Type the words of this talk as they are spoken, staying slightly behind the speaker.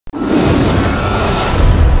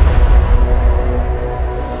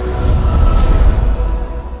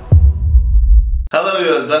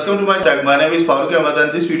welcome to my channel. My name is Farooq Ahmed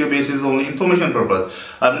and this video base is only information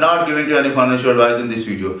purpose. I am not giving you any financial advice in this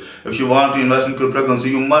video. If you want to invest in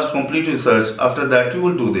cryptocurrency, you must complete research. After that, you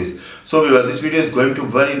will do this. So viewer, this video is going to be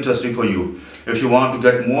very interesting for you. If you want to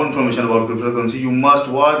get more information about cryptocurrency, you must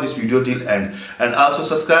watch this video till end. And also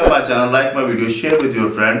subscribe my channel, like my video, share with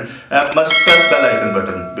your friend, and must press bell icon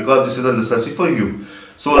button because this is a necessity for you.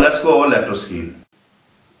 So let's go over laptop screen.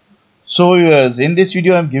 So viewers, in this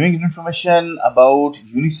video I'm giving information about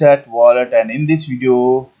UniSat Wallet, and in this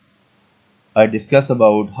video I discuss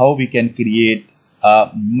about how we can create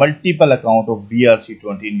a multiple account of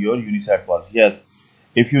BRC-20 in your UniSat Wallet. Yes,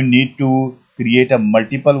 if you need to create a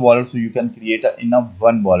multiple wallet, so you can create in a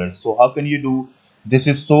one wallet. So how can you do? This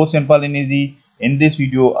is so simple and easy. In this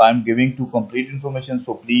video I'm giving to complete information,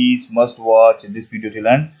 so please must watch this video till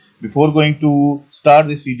end. Before going to start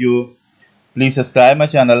this video, please subscribe my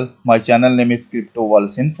channel. My channel name is Crypto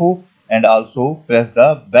Wallets Info, and also press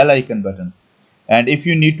the bell icon button. And if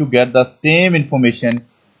you need to get the same information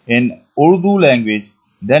in Urdu language,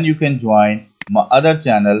 then you can join my other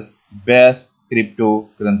channel, Best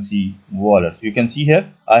Cryptocurrency Wallet. So you can see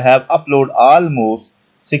here I have uploaded almost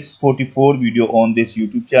 644 video on this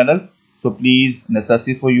YouTube channel. So please,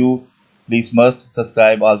 necessary for you, please must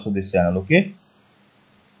subscribe also this channel. Okay.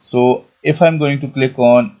 So if I'm going to click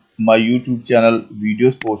on my YouTube channel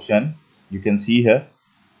videos portion, you can see here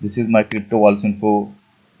this is my Crypto Wallets Info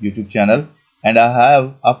YouTube channel, and I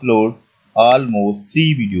have uploaded almost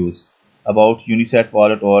 3 videos about UniSat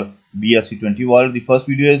Wallet or BRC-20 wallet. The first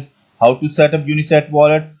video is how to set up UniSat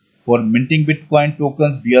Wallet for minting Bitcoin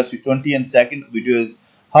tokens BRC-20, and second video is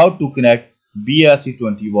how to connect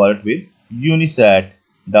BRC-20 wallet with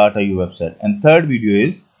UniSat.io website, and third video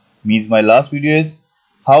is my last video is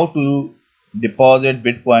how to deposit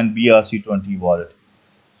Bitcoin BRC-20 wallet.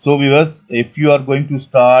 So viewers, if you are going to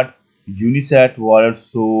start UniSat Wallet,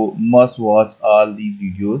 so must watch all these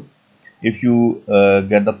videos if you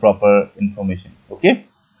get the proper information. Okay,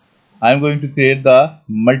 I am going to create the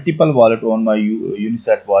multiple wallet on my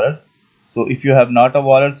UniSat Wallet. So if you have not a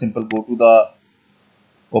wallet, simple go to the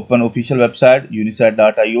open official website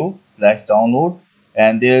unisat.io/download,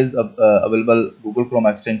 and there is available Google Chrome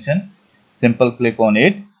extension. Simple click on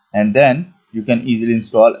it, and then you can easily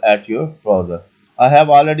install at your browser. I have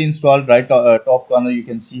already installed. Right top corner you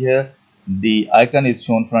can see here the icon is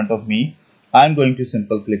shown in front of me. I'm going to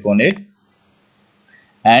simple click on it,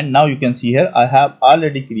 and now you can see here I have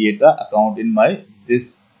already created an account in my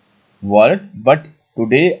this wallet, but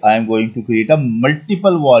today I am going to create a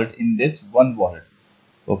multiple wallet in this one wallet.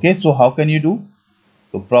 Okay, so how can you do?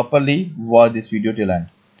 So properly watch this video till end.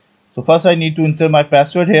 So first I need to enter my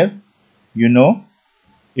password here. You know,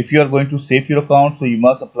 if you are going to save your account, so you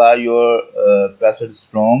must apply your password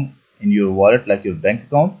strong in your wallet like your bank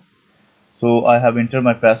account. So I have entered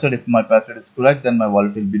my password. If my password is correct, then my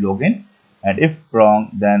wallet will be login, and if wrong,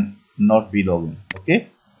 then not be login. Okay,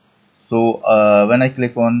 so when I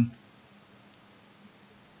click on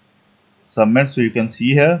submit, so you can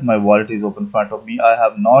see here my wallet is open in front of me. I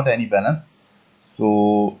have not any balance,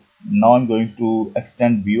 so now I'm going to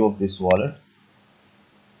extend view of this wallet.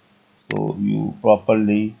 So you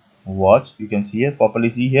properly watch. You can see here, properly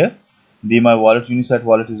see here, my wallet UniSat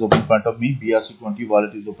Wallet is open in front of me. BRC-20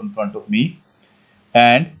 wallet is open in front of me.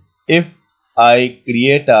 And if I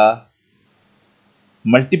create a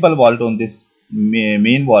multiple wallet on this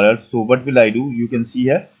main wallet, so what will I do? You can see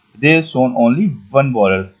here there is shown only one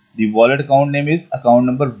wallet. The wallet account name is account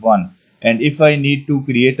number 1. And if I need to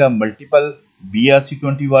create a multiple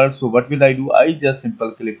BRC-20 wallet, so what will I do? I just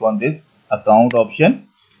simple click on this account option,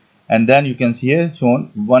 and then you can see here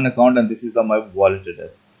shown one account, and this is my wallet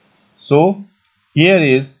address. So here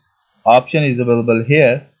is option is available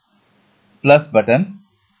here, plus button.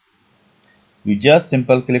 You just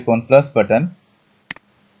simple click on plus button,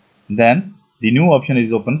 then the new option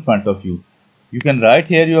is open in front of you. You can write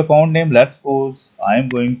here your account name. Let's suppose I am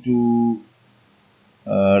going to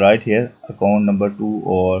write here account number 2,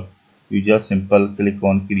 or you just simple click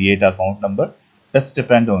on create account number. That's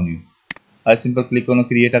depend on you. I simple click on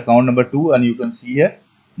create account number 2, and you can see here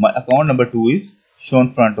my account number 2 is shown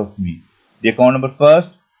in front of me. The account number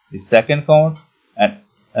first, the second account, and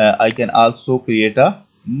I can also create a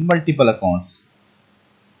multiple accounts.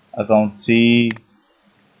 Account 3,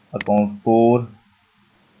 account 4,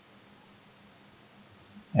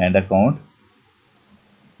 and account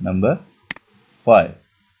number 5.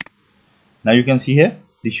 Now you can see here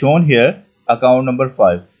the shown here account number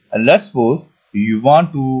 5, and let's suppose you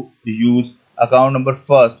want to use account number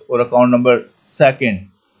first or account number second,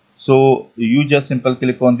 so you just simple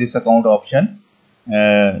click on this account option.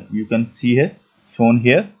 You can see here shown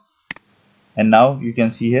here And now you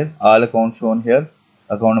can see here all accounts shown here: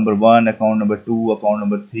 account number 1, account number 2, account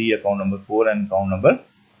number 3, account number 4, and account number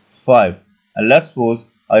 5. And let's suppose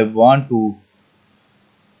I want to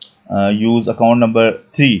use account number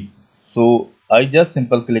 3. So I just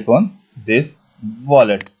simple click on this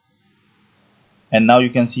wallet, and now you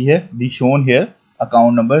can see here the shown here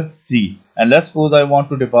account number 3. And let's suppose I want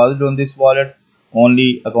to deposit on this wallet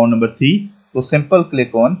only account number 3. So simple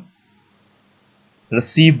click on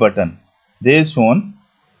receive button. There is shown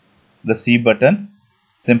receive button.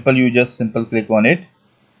 Simple, you just simple click on it,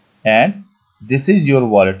 and this is your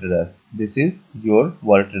wallet address. This is your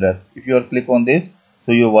wallet address. If you click on this,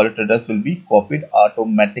 so your wallet address will be copied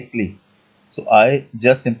automatically. So I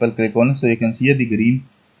just simple click on it. So you can see the green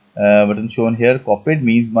button shown here, copied,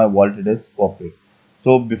 means my wallet address copied.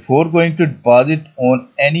 So before going to deposit on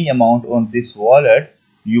any amount on this wallet,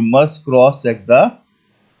 you must cross check the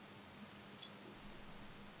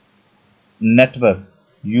network.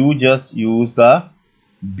 You just use the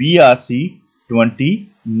BRC-20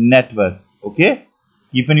 network. Okay,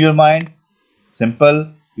 keep in your mind, simple,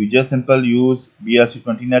 you just simple use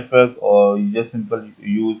BRC-20 network, or you just simple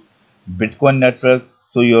use Bitcoin network.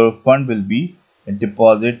 So your fund will be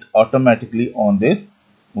deposit automatically on this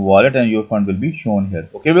wallet, and your fund will be shown here.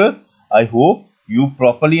 Okay, well, I hope you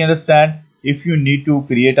properly understand. If you need to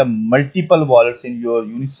create a multiple wallets in your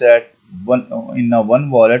UniSat one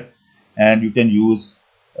wallet, and you can use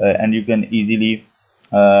and you can easily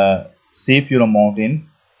save your amount in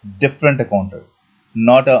different account,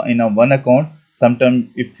 not in a one account. Sometimes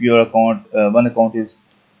if your account one account is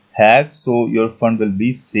hacked, so your fund will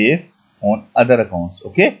be safe on other accounts.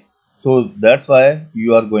 Okay, so that's why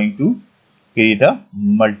you are going to create a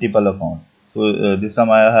multiple accounts. So this time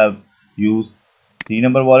I have used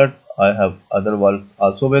 3-number wallet. I have other wallets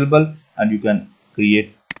also available, and you can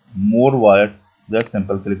create more wallet. Just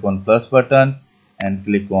simple click on plus button and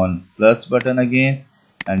click on plus button again,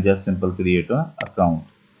 and just simple create an account.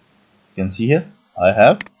 You can see here I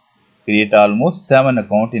have create almost 7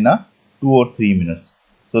 account in a 2 or 3 minutes.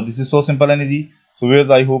 So this is so simple and easy. So viewers,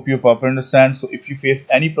 I hope you properly understand. So if you face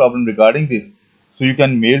any problem regarding this, so you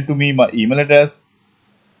can mail to me my email address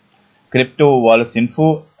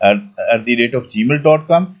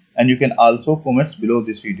cryptowalletsinfo@gmail.com, and you can also comment below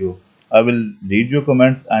this video. I will read your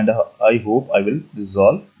comments, and I hope I will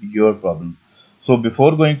resolve your problem. So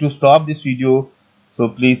before going to stop this video, so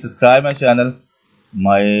please subscribe my channel.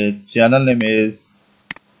 My channel name is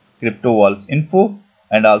Crypto Wallets Info,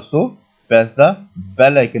 and also press the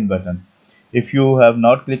bell icon button. If you have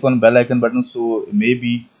not clicked on bell icon button, so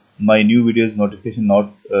maybe my new videos notification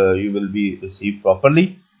not you will be received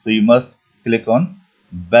properly. So you must click on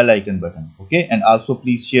bell icon button. Okay, and also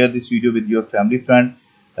please share this video with your family friend.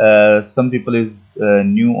 Some people is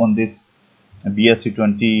new on this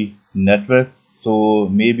BRC-20 network, so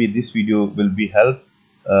maybe this video will be help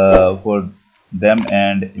for them,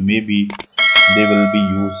 and maybe they will be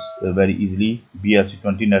used very easily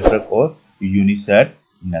BRC-20 network or UniSat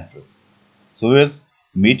network. So we'll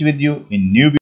meet with you in new video.